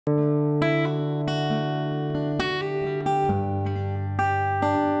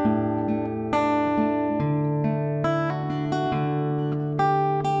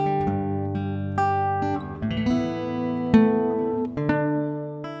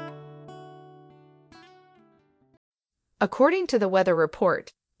According to the weather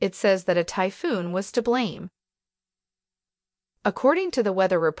report, it says that a typhoon was to blame. According to the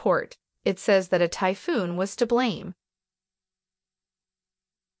weather report, it says that a typhoon was to blame.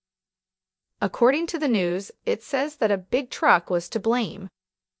 According to the news, it says that a big truck was to blame.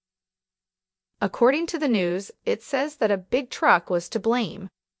 According to the news, it says that a big truck was to blame.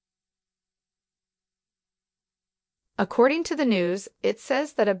 According to the news, it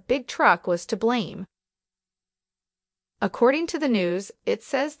says that a big truck was to blame. According to the news, it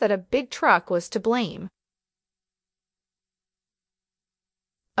says that a big truck was to blame.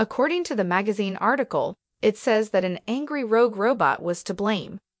 According to the magazine article, it says that an angry rogue robot was to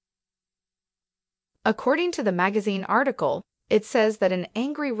blame. According to the magazine article, it says that an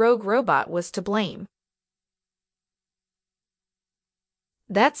angry rogue robot was to blame.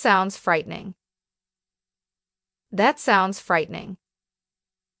 That sounds frightening. That sounds frightening.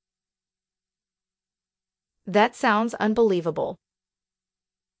 That sounds unbelievable.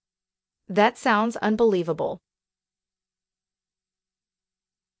 That sounds unbelievable.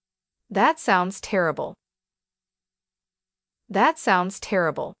 That sounds terrible. That sounds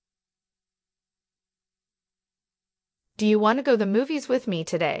terrible. Do you want to go to the movies with me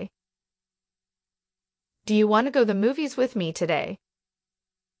today? Do you want to go to the movies with me today?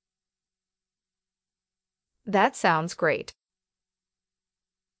 That sounds great.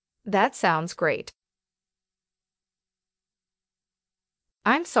 That sounds great.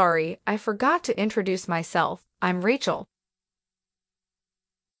 I'm sorry, I forgot to introduce myself. I'm Rachel.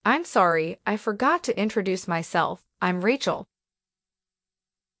 I'm sorry, I forgot to introduce myself. I'm Rachel.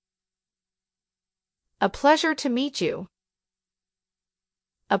 A pleasure to meet you.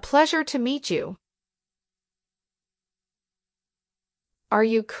 A pleasure to meet you. Are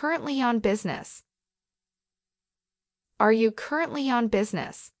you currently on business? Are you currently on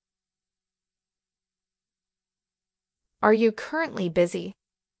business? Are you currently busy?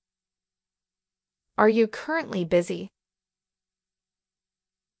 Are you currently busy?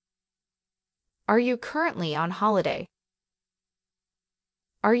 Are you currently on holiday?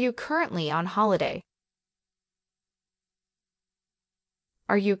 Are you currently on holiday?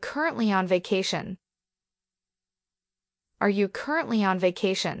 Are you currently on vacation? Are you currently on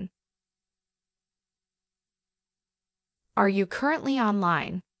vacation? Are you currently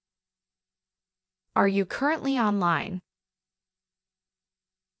online? Are you currently online?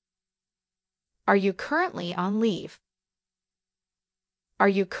 Are you currently on leave? Are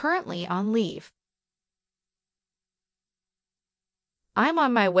you currently on leave? I'm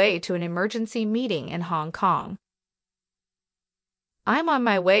on my way to an emergency meeting in Hong Kong. I'm on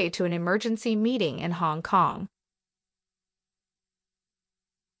my way to an emergency meeting in Hong Kong.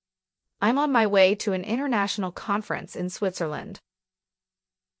 I'm on my way to an international conference in Switzerland.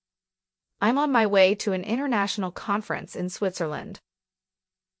 I'm on my way to an international conference in Switzerland.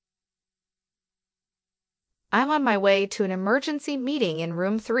 I'm on my way to an emergency meeting in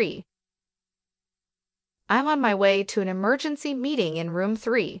room 3. I'm on my way to an emergency meeting in room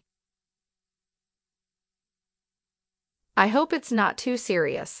 3. I hope it's not too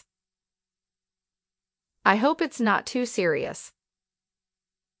serious. I hope it's not too serious.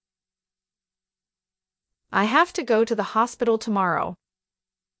 I have to go to the hospital tomorrow.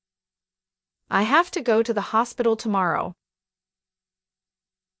 I have to go to the hospital tomorrow.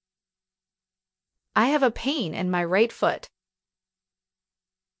 I have a pain in my right foot.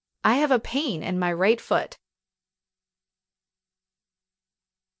 I have a pain in my right foot.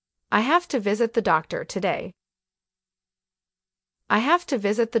 I have to visit the doctor today. I have to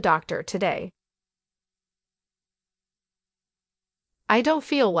visit the doctor today. I don't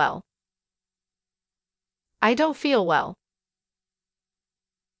feel well. I don't feel well.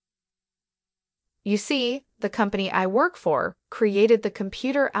 You see, the company I work for created the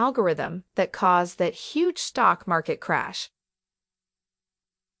computer algorithm that caused that huge stock market crash.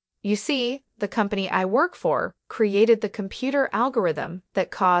 You see, the company I work for created the computer algorithm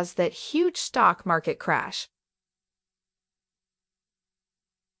that caused that huge stock market crash.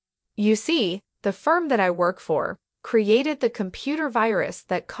 You see, the firm that I work for created the computer virus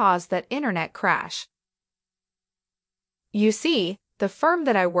that caused that internet crash. You see, the firm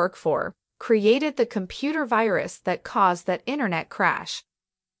that I work for created the computer virus that caused that internet crash.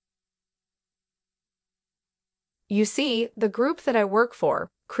 You see, the group that I work for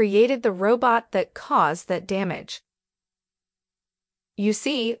created the robot that caused that damage. You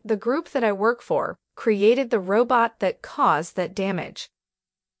see, the group that I work for created the robot that caused that damage.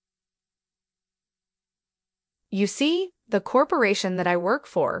 You see, the corporation that I work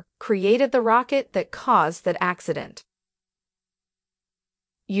for created the rocket that caused that accident.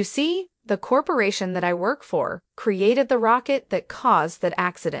 You see, the corporation that I work for created the rocket that caused that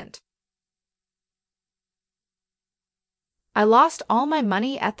accident. I lost all my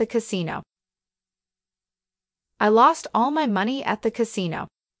money at the casino. I lost all my money at the casino.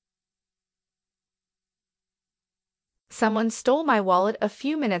 Someone stole my wallet a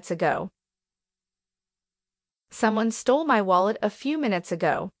few minutes ago. Someone stole my wallet a few minutes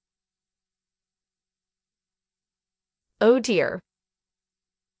ago. Oh dear.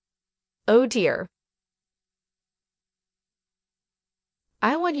 Oh dear.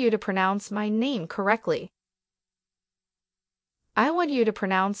 I want you to pronounce my name correctly. I want you to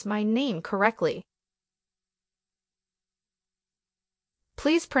pronounce my name correctly.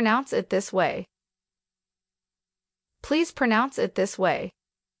 Please pronounce it this way. Please pronounce it this way.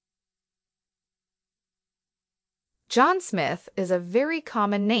 John Smith is a very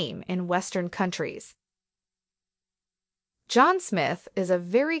common name in Western countries. John Smith is a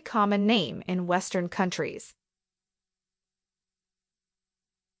very common name in Western countries.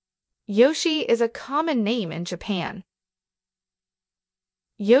 Yoshi is a common name in Japan.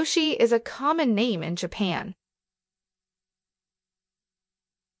 Yoshi is a common name in Japan.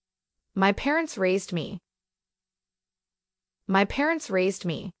 My parents raised me. My parents raised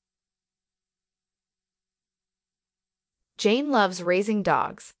me. Jane loves raising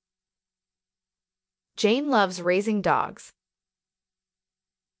dogs. Jane loves raising dogs.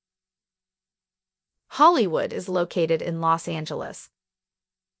 Hollywood is located in Los Angeles.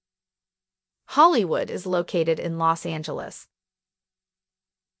 Hollywood is located in Los Angeles.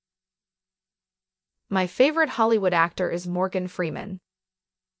 My favorite Hollywood actor is Morgan Freeman.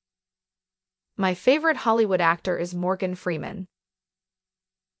 My favorite Hollywood actor is Morgan Freeman.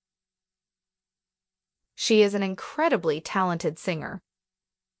 She is an incredibly talented singer.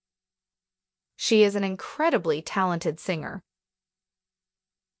 She is an incredibly talented singer.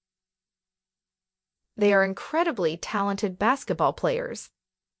 They are incredibly talented basketball players.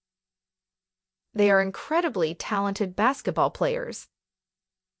 They are incredibly talented basketball players.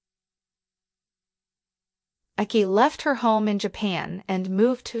 Aki left her home in Japan and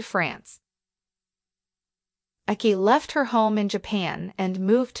moved to France. Aki left her home in Japan and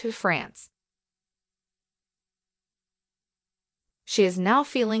moved to France. She is now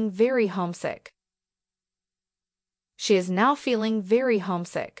feeling very homesick. She is now feeling very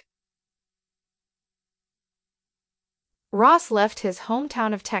homesick. Ross left his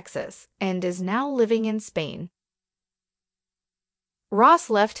hometown of Texas and is now living in Spain. Ross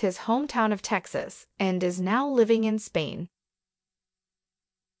left his hometown of Texas and is now living in Spain.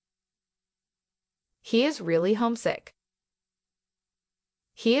 He is really homesick.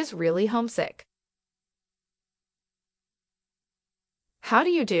 He is really homesick. How do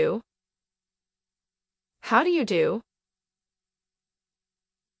you do? How do you do?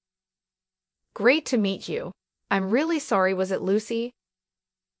 Great to meet you. I'm really sorry, was it Lucy?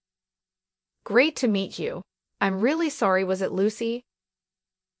 Great to meet you. I'm really sorry, was it Lucy?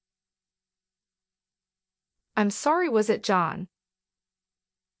 I'm sorry, was it John?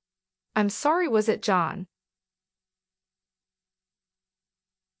 I'm sorry, was it John?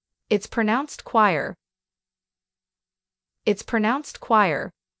 It's pronounced choir. It's pronounced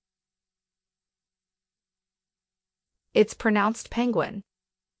choir. It's pronounced penguin.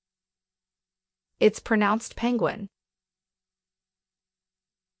 It's pronounced penguin.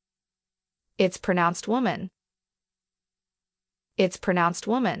 It's pronounced woman. It's pronounced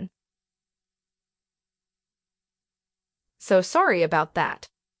woman. So sorry about that.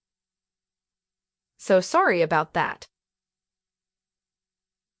 So sorry about that.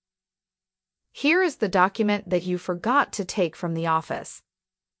 Here is the document that you forgot to take from the office.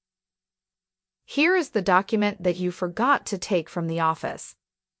 Here is the document that you forgot to take from the office.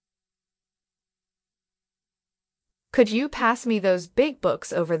 Could you pass me those big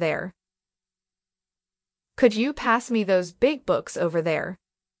books over there? Could you pass me those big books over there?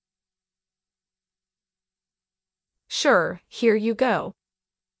 Sure, here you go.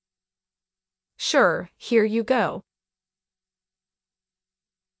 Sure, here you go.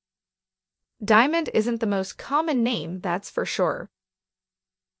 Diamond isn't the most common name, that's for sure.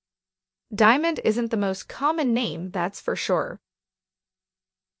 Diamond isn't the most common name, that's for sure.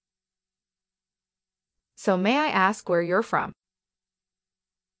 So may I ask where you're from?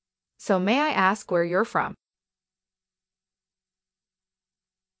 So may I ask where you're from?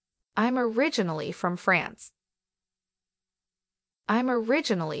 I'm originally from France. I'm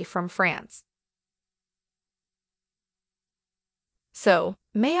originally from France. So,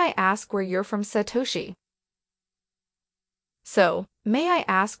 may I ask where you're from, Satoshi? So, may I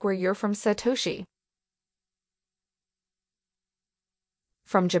ask where you're from, Satoshi?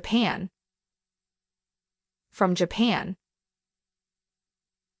 From Japan. From Japan.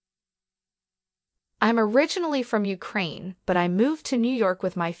 I'm originally from Ukraine, but I moved to New York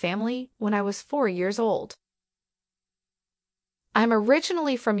with my family when I was 4 years old. I'm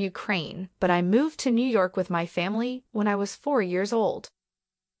originally from Ukraine, but I moved to New York with my family when I was 4 years old.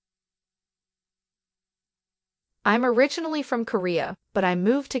 I'm originally from Korea, but I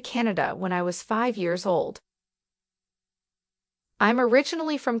moved to Canada when I was 5 years old. I'm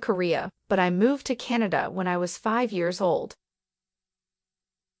originally from Korea, but I moved to Canada when I was 5 years old.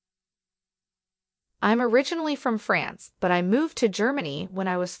 I'm originally from France, but I moved to Germany when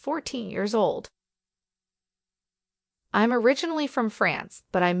I was 14 years old. I'm originally from France,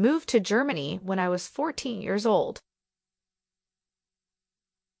 but I moved to Germany when I was 14 years old.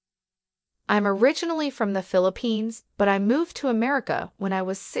 I'm originally from the Philippines, but I moved to America when I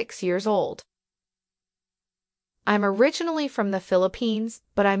was 6 years old. I'm originally from the Philippines,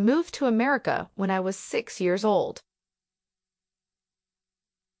 but I moved to America when I was 6 years old.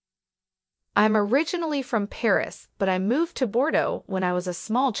 I'm originally from Paris, but I moved to Bordeaux when I was a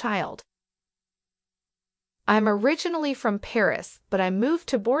small child. I'm originally from Paris, but I moved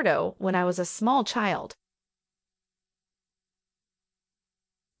to Bordeaux when I was a small child.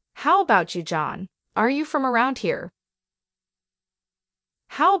 How about you, John? Are you from around here?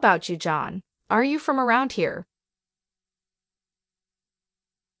 How about you, John? Are you from around here?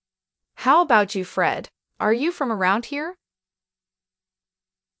 How about you, Fred? Are you from around here?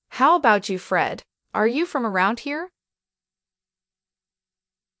 How about you, Fred? Are you from around here?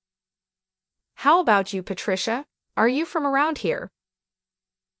 How about you, Patricia? Are you from around here?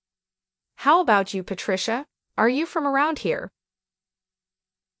 How about you, Patricia? Are you from around here?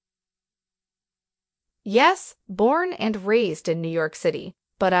 Yes, born and raised in New York City,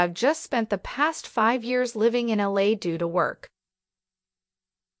 but I've just spent the past 5 years living in LA due to work.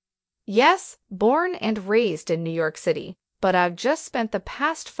 Yes, born and raised in New York City, but I've just spent the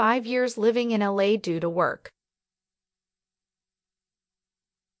past 5 years living in LA due to work.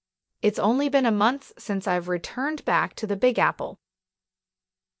 It's only been a month since I've returned back to the Big Apple.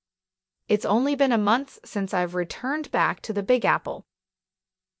 It's only been a month since I've returned back to the Big Apple.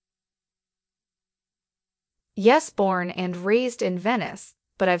 Yes, born and raised in Venice,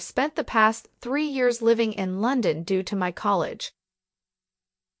 but I've spent the past 3 years living in London due to my college.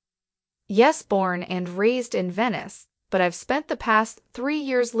 Yes, born and raised in Venice, but I've spent the past 3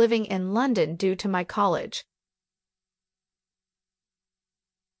 years living in London due to my college.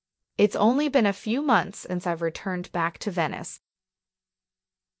 It's only been a few months since I've returned back to Venice.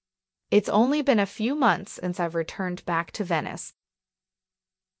 It's only been a few months since I've returned back to Venice.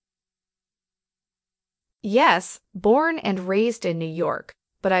 Yes, born and raised in New York,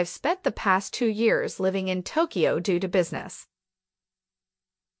 but I've spent the past 2 years living in Tokyo due to business.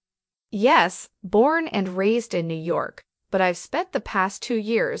 Yes, born and raised in New York, but I've spent the past 2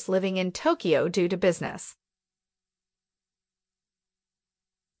 years living in Tokyo due to business.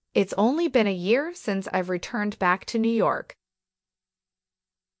 It's only been a year since I've returned back to New York.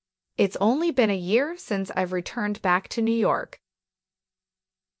 It's only been a year since I've returned back to New York.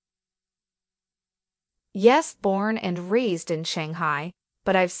 Yes, born and raised in Shanghai,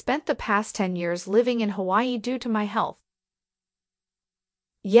 but I've spent the past 10 years living in Hawaii due to my health.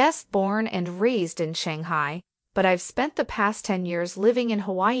 Yes, born and raised in Shanghai, but I've spent the past 10 years living in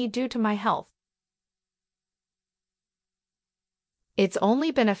Hawaii due to my health. It's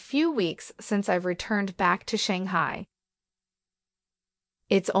only been a few weeks since I've returned back to Shanghai.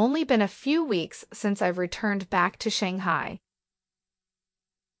 It's only been a few weeks since I've returned back to Shanghai.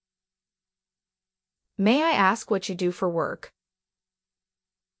 May I ask what you do for work?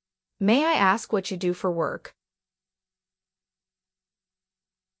 May I ask what you do for work?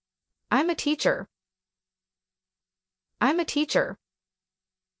 I'm a teacher. I'm a teacher.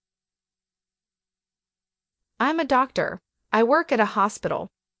 I'm a doctor. I work at a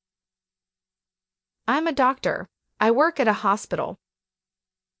hospital. I'm a doctor. I work at a hospital.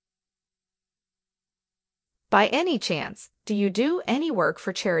 By any chance, do you do any work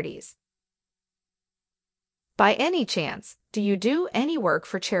for charities? By any chance, do you do any work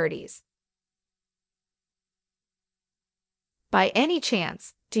for charities? By any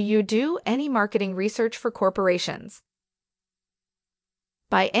chance, do you do any marketing research for corporations?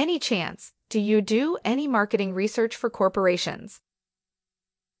 By any chance, do you do any marketing research for corporations?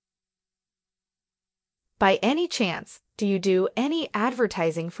 By any chance, do you do any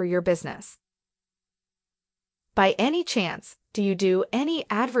advertising for your business? By any chance, do you do any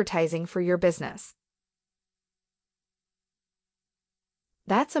advertising for your business?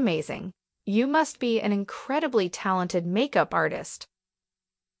 That's amazing. You must be an incredibly talented makeup artist.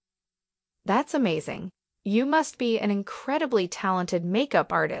 That's amazing. You must be an incredibly talented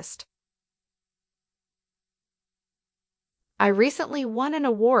makeup artist. I recently won an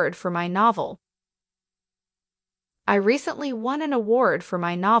award for my novel. I recently won an award for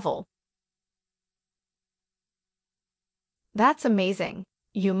my novel. That's amazing.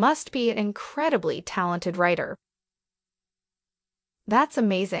 You must be an incredibly talented writer. That's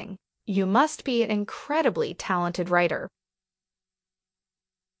amazing. You must be an incredibly talented writer.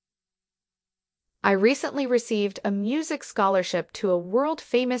 I recently received a music scholarship to a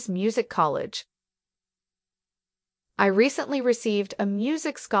world-famous music college. I recently received a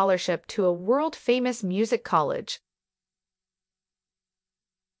music scholarship to a world-famous music college.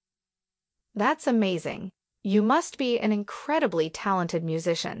 That's amazing. You must be an incredibly talented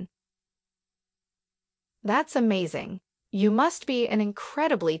musician. That's amazing. You must be an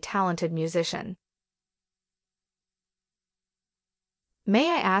incredibly talented musician. May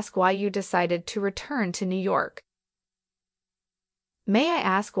I ask why you decided to return to New York? May I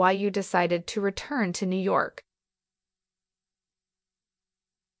ask why you decided to return to New York?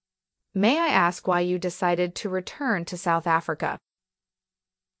 May I ask why you decided to return to South Africa?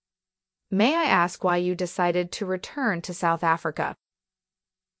 May I ask why you decided to return to South Africa?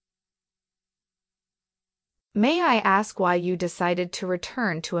 May I ask why you decided to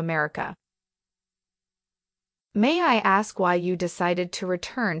return to America? May I ask why you decided to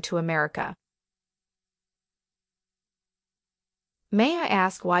return to America? May I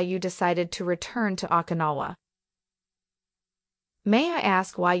ask why you decided to return to Okinawa? May I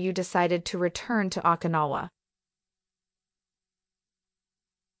ask why you decided to return to Okinawa?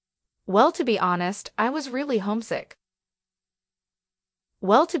 Well, to be honest, I was really homesick.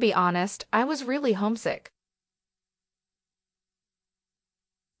 Well, to be honest, I was really homesick.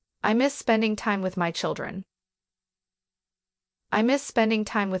 I miss spending time with my children. I miss spending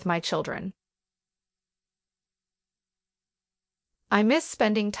time with my children. I miss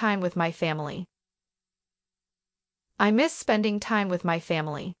spending time with my family. I miss spending time with my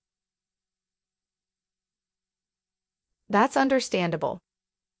family. That's understandable.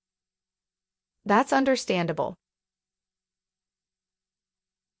 That's understandable.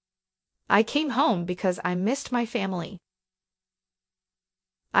 I came home because I missed my family.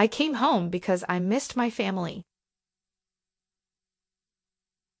 I came home because I missed my family.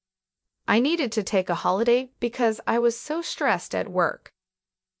 I needed to take a holiday because I was so stressed at work.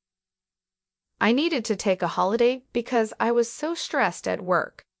 I needed to take a holiday because I was so stressed at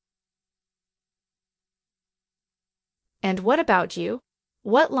work. And what about you?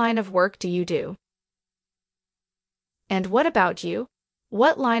 What line of work do you do? And what about you?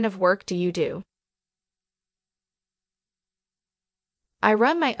 What line of work do you do? I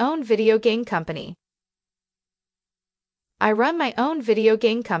run my own video game company. I run my own video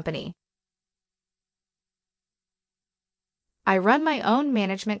game company. I run my own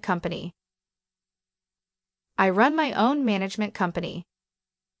management company. I run my own management company.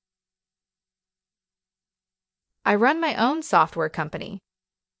 I run my own software company.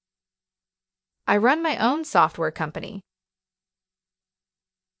 I run my own software company.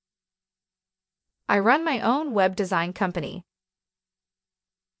 I run my own web design company.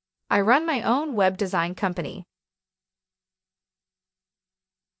 I run my own web design company.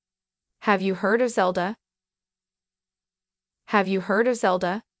 Have you heard of Zelda? Have you heard of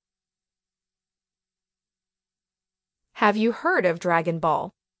Zelda? Have you heard of Dragon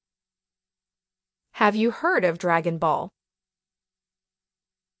Ball? Have you heard of Dragon Ball?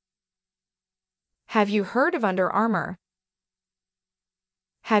 Have you heard of Under Armour?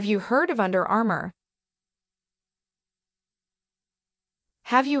 Have you heard of Under Armour?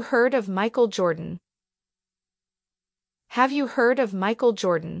 Have you heard of Michael Jordan? Have you heard of Michael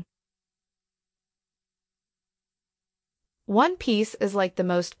Jordan? One Piece is like the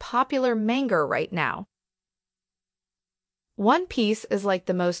most popular manga right now. One Piece is like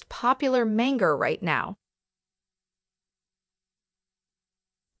the most popular manga right now.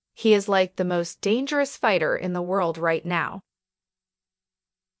 He is like the most dangerous fighter in the world right now.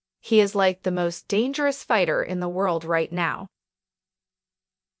 He is like the most dangerous fighter in the world right now.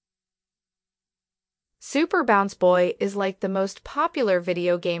 Super Bounce Boy is like the most popular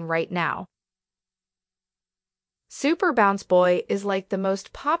video game right now. Super Bounce Boy is like the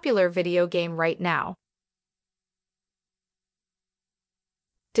most popular video game right now.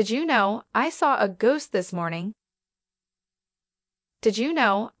 Did you know I saw a ghost this morning? Did you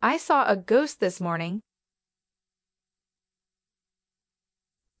know I saw a ghost this morning?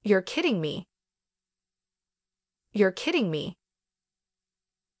 You're kidding me. You're kidding me.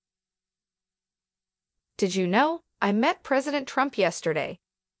 Did you know I met President Trump yesterday?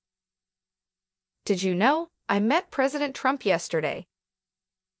 Did you know I met President Trump yesterday?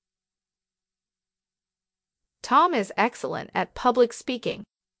 Tom is excellent at public speaking.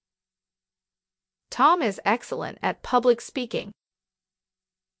 Tom is excellent at public speaking.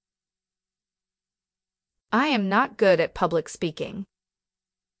 I am not good at public speaking.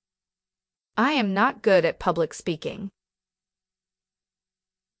 I am not good at public speaking.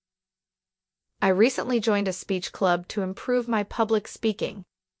 I recently joined a speech club to improve my public speaking.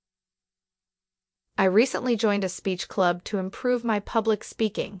 I recently joined a speech club to improve my public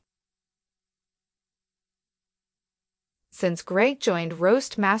speaking. Since Greg joined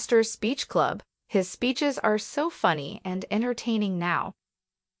Roast Masters Speech Club, his speeches are so funny and entertaining now.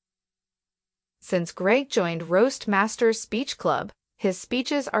 Since Greg joined Roast Masters Speech Club, his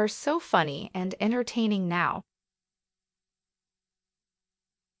speeches are so funny and entertaining now.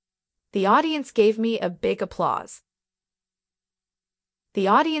 The audience gave me a big applause. The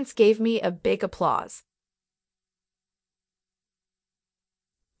audience gave me a big applause.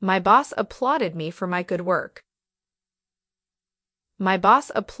 My boss applauded me for my good work. My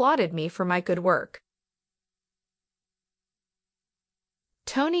boss applauded me for my good work.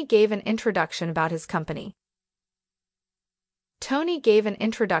 Tony gave an introduction about his company. Tony gave an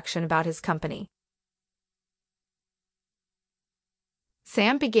introduction about his company.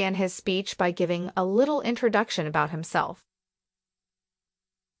 Sam began his speech by giving a little introduction about himself.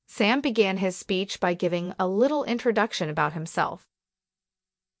 Sam began his speech by giving a little introduction about himself.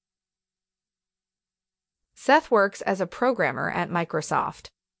 Seth works as a programmer at Microsoft.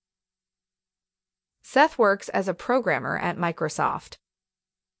 Seth works as a programmer at Microsoft.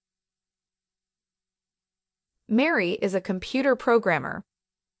 Mary is a computer programmer.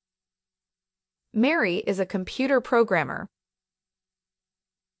 Mary is a computer programmer.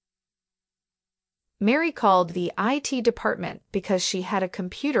 Mary called the IT department because she had a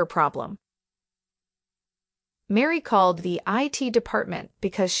computer problem. Mary called the IT department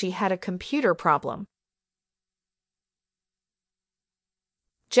because she had a computer problem.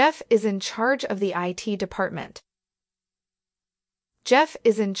 Jeff is in charge of the IT department. Jeff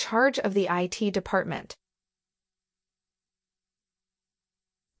is in charge of the IT department.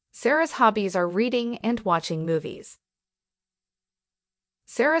 Sarah's hobbies are reading and watching movies.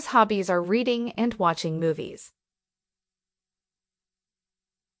 Sarah's hobbies are reading and watching movies.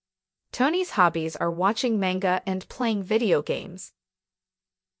 Tony's hobbies are watching manga and playing video games.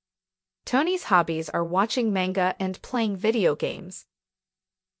 Tony's hobbies are watching manga and playing video games.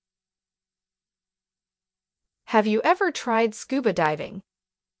 Have you ever tried scuba diving?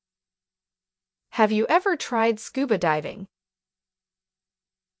 Have you ever tried scuba diving?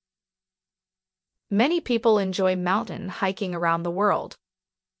 Many people enjoy mountain hiking around the world.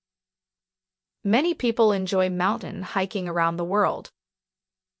 Many people enjoy mountain hiking around the world.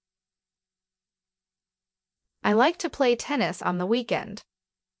 I like to play tennis on the weekend.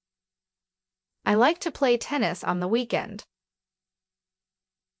 I like to play tennis on the weekend.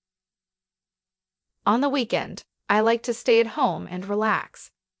 On the weekend, I like to stay at home and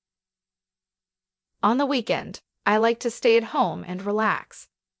relax. On the weekend, I like to stay at home and relax.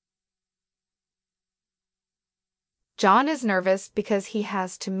 John is nervous because he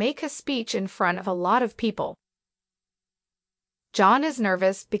has to make a speech in front of a lot of people. John is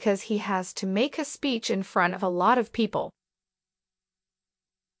nervous because he has to make a speech in front of a lot of people.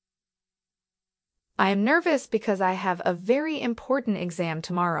 I am nervous because I have a very important exam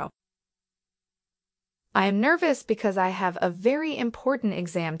tomorrow. I am nervous because I have a very important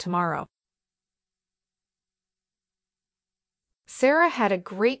exam tomorrow. Sarah had a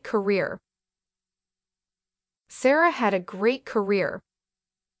great career. Sarah had a great career.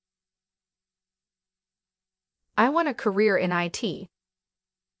 I want a career in IT.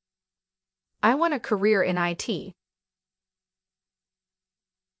 I want a career in IT.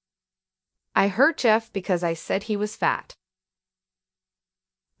 I hurt Jeff because I said he was fat.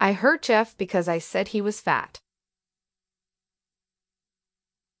 I hurt Jeff because I said he was fat.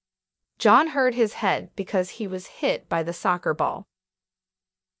 John hurt his head because he was hit by the soccer ball.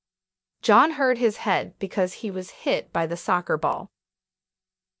 John hurt his head because he was hit by the soccer ball.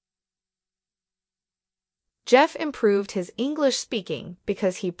 Jeff improved his English speaking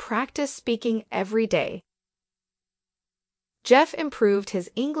because he practiced speaking every day. Jeff improved his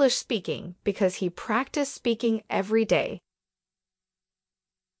English speaking because he practiced speaking every day.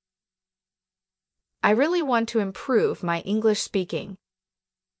 I really want to improve my English speaking.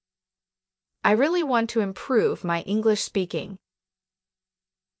 I really want to improve my English speaking.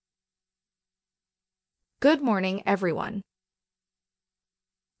 Good morning, everyone.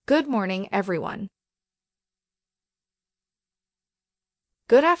 Good morning, everyone.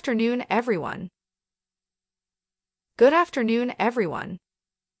 Good afternoon, everyone. Good afternoon, everyone.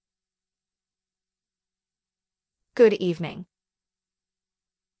 Good evening.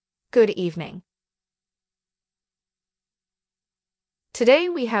 Good evening. Today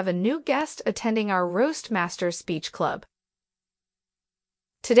we have a new guest attending our Roastmasters Speech Club.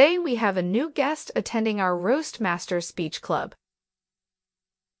 Today we have a new guest attending our Roastmasters Speech Club.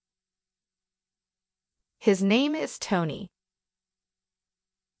 His name is Tony.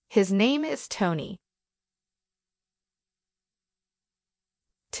 His name is Tony.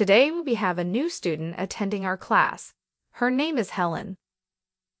 Today we have a new student attending our class. Her name is Helen.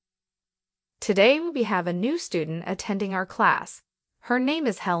 Today we have a new student attending our class. Her name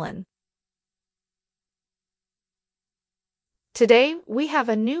is Helen. Today we have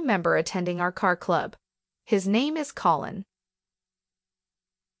a new member attending our car club. His name is Colin.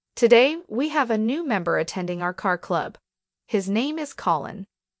 Today we have a new member attending our car club. His name is Colin.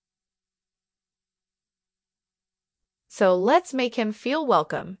 So let's make him feel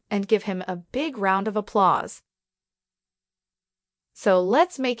welcome and give him a big round of applause. So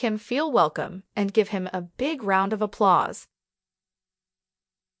let's make him feel welcome and give him a big round of applause.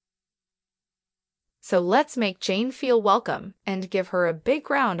 So let's make Jane feel welcome and give her a big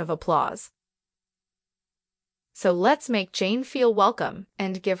round of applause. So let's make Jane feel welcome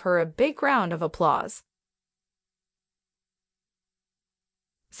and give her a big round of applause.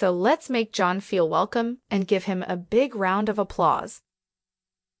 So let's make John feel welcome and give him a big round of applause.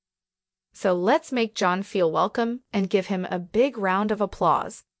 So let's make John feel welcome and give him a big round of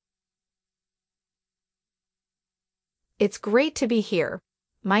applause. It's great to be here.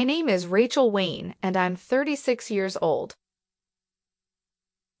 My name is Rachel Wayne and I'm 36 years old.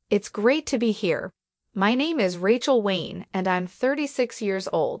 It's great to be here. My name is Rachel Wayne and I'm 36 years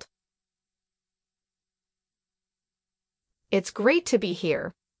old. It's great to be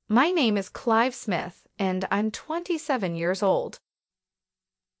here. My name is Clive Smith and I'm 27 years old.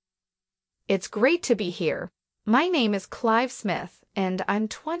 It's great to be here. My name is Clive Smith and I'm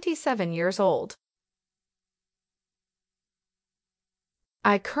 27 years old.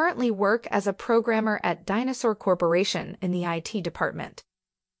 I currently work as a programmer at Dinosaur Corporation in the IT department.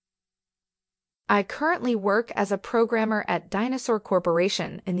 I currently work as a programmer at Dinosaur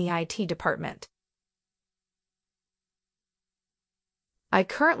Corporation in the IT department. I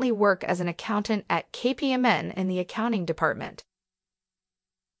currently work as an accountant at KPMN in the accounting department.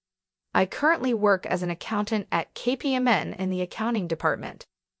 I currently work as an accountant at KPMN in the accounting department.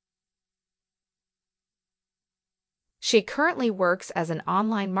 She currently works as an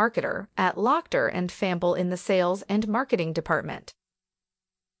online marketer at Lochter & Famble in the sales and marketing department.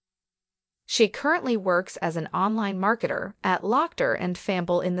 She currently works as an online marketer at Lochter &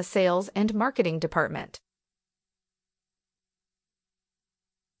 Famble in the sales and marketing department.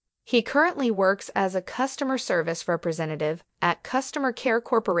 He currently works as a customer service representative at Customer Care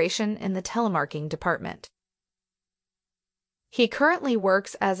Corporation in the telemarketing department. He currently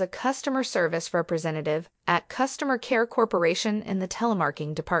works as a customer service representative at Customer Care Corporation in the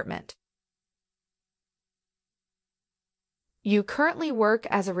telemarketing department. You currently work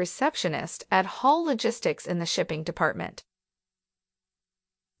as a receptionist at Hall Logistics in the shipping department.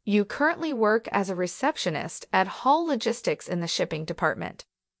 You currently work as a receptionist at Hall Logistics in the shipping department.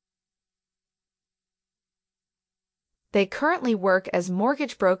 They currently work as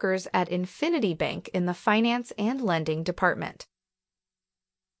mortgage brokers at Infinity Bank in the finance and lending department.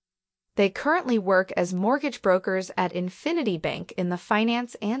 They currently work as mortgage brokers at Infinity Bank in the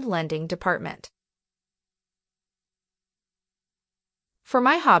finance and lending department. For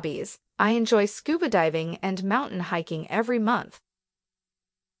my hobbies, I enjoy scuba diving and mountain hiking every month.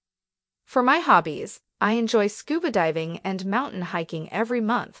 For my hobbies, I enjoy scuba diving and mountain hiking every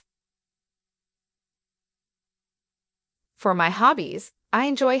month. For my hobbies, I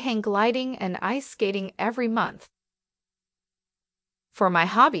enjoy hang gliding and ice skating every month. For my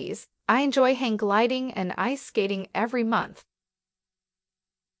hobbies, I enjoy hang gliding and ice skating every month.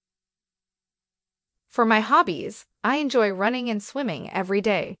 For my hobbies, I enjoy running and swimming every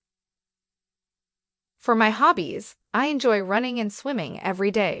day. For my hobbies, I enjoy running and swimming every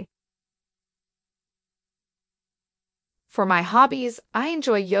day. For my hobbies, I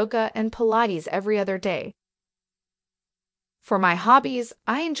enjoy yoga and Pilates every other day. For my hobbies,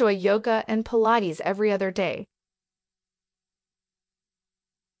 I enjoy yoga and Pilates every other day.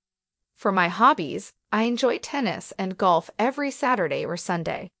 For my hobbies, I enjoy tennis and golf every Saturday or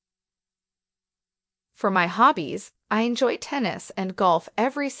Sunday. For my hobbies, I enjoy tennis and golf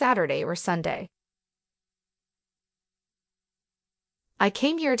every Saturday or Sunday. I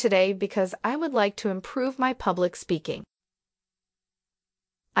came here today because I would like to improve my public speaking.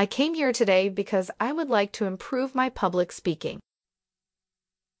 I came here today because I would like to improve my public speaking.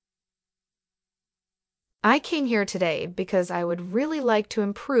 I came here today because I would really like to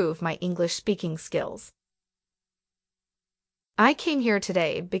improve my English speaking skills. I came here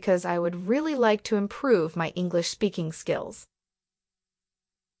today because I would really like to improve my English speaking skills.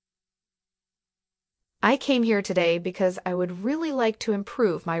 I came here today because I would really like to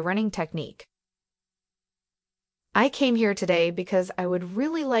improve my running technique. I came here today because I would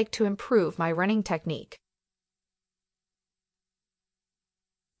really like to improve my running technique.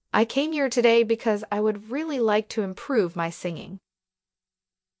 I came here today because I would really like to improve my singing.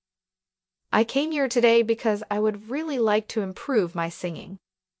 I came here today because I would really like to improve my singing.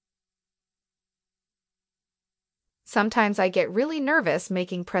 Sometimes I get really nervous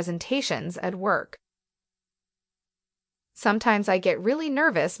making presentations at work. Sometimes I get really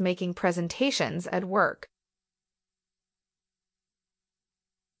nervous making presentations at work.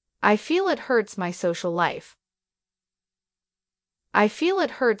 I feel it hurts my social life. I feel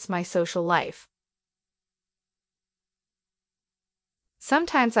it hurts my social life.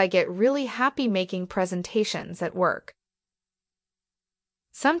 Sometimes I get really happy making presentations at work.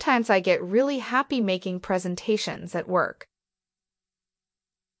 Sometimes I get really happy making presentations at work.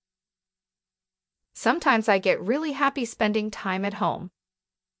 Sometimes I get really happy spending time at home.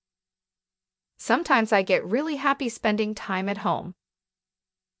 Sometimes I get really happy spending time at home.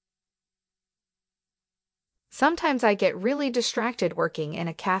 Sometimes I get really distracted working in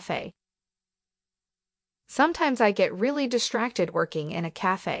a cafe. Sometimes I get really distracted working in a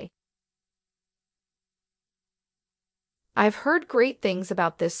cafe. I've heard great things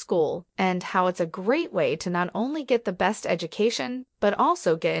about this school and how it's a great way to not only get the best education, but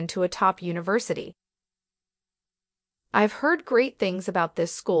also get into a top university. I've heard great things about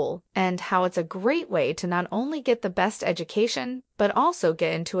this school and how it's a great way to not only get the best education, but also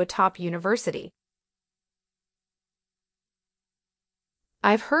get into a top university.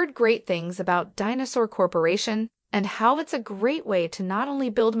 I've heard great things about Dinosaur Corporation and how it's a great way to not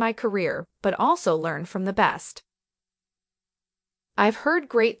only build my career, but also learn from the best. I've heard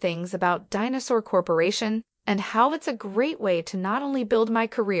great things about Dinosaur Corporation and how it's a great way to not only build my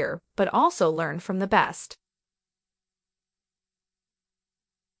career, but also learn from the best.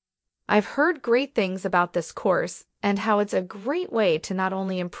 I've heard great things about this course and how it's a great way to not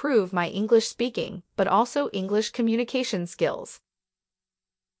only improve my English speaking, but also English communication skills.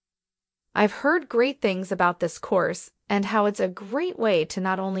 I've heard great things about this course and how it's a great way to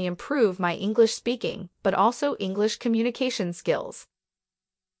not only improve my English speaking, but also English communication skills.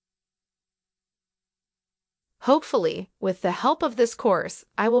 Hopefully, with the help of this course,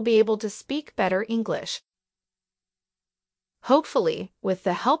 I will be able to speak better English. Hopefully, with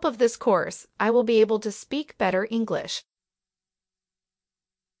the help of this course, I will be able to speak better English.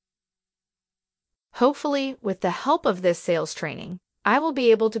 Hopefully, with the help of this sales training, I will be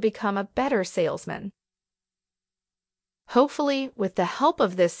able to become a better salesman. Hopefully, with the help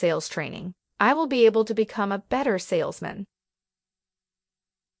of this sales training, I will be able to become a better salesman.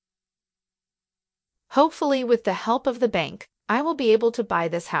 Hopefully, with the help of the bank, I will be able to buy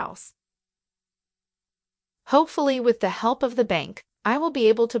this house. Hopefully, with the help of the bank, I will be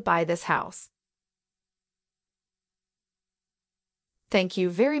able to buy this house. Thank you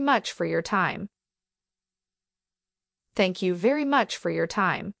very much for your time. Thank you very much for your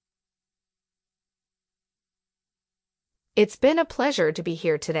time. It's been a pleasure to be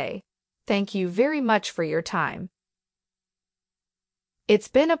here today. Thank you very much for your time. It's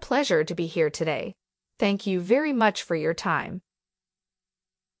been a pleasure to be here today. Thank you very much for your time.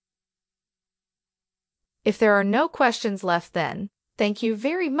 If there are no questions left then, thank you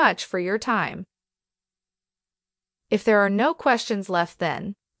very much for your time. If there are no questions left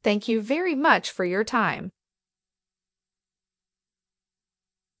then, thank you very much for your time.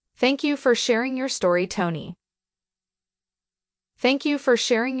 Thank you for sharing your story, Tony. Thank you for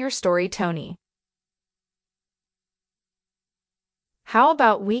sharing your story, Tony. How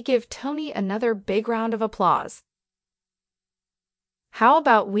about we give Tony another big round of applause? How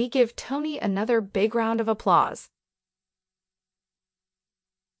about we give Tony another big round of applause?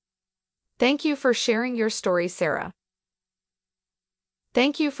 Thank you for sharing your story, Sarah.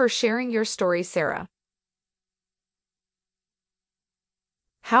 Thank you for sharing your story, Sarah.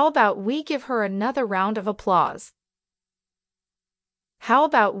 How about we give her another round of applause? How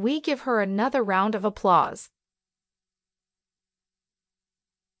about we give her another round of applause?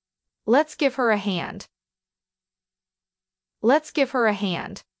 Let's give her a hand. Let's give her a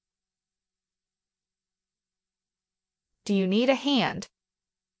hand. Do you need a hand?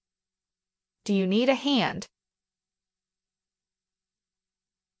 Do you need a hand?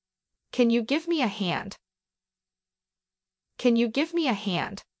 Can you give me a hand? Can you give me a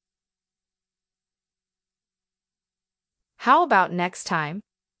hand? How about next time?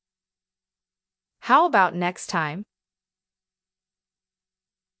 How about next time?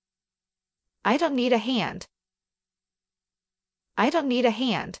 I don't need a hand. I don't need a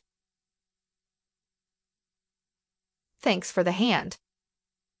hand. Thanks for the hand.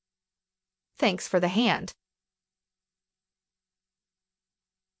 Thanks for the hand.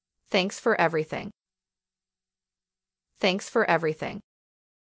 Thanks for everything. Thanks for everything.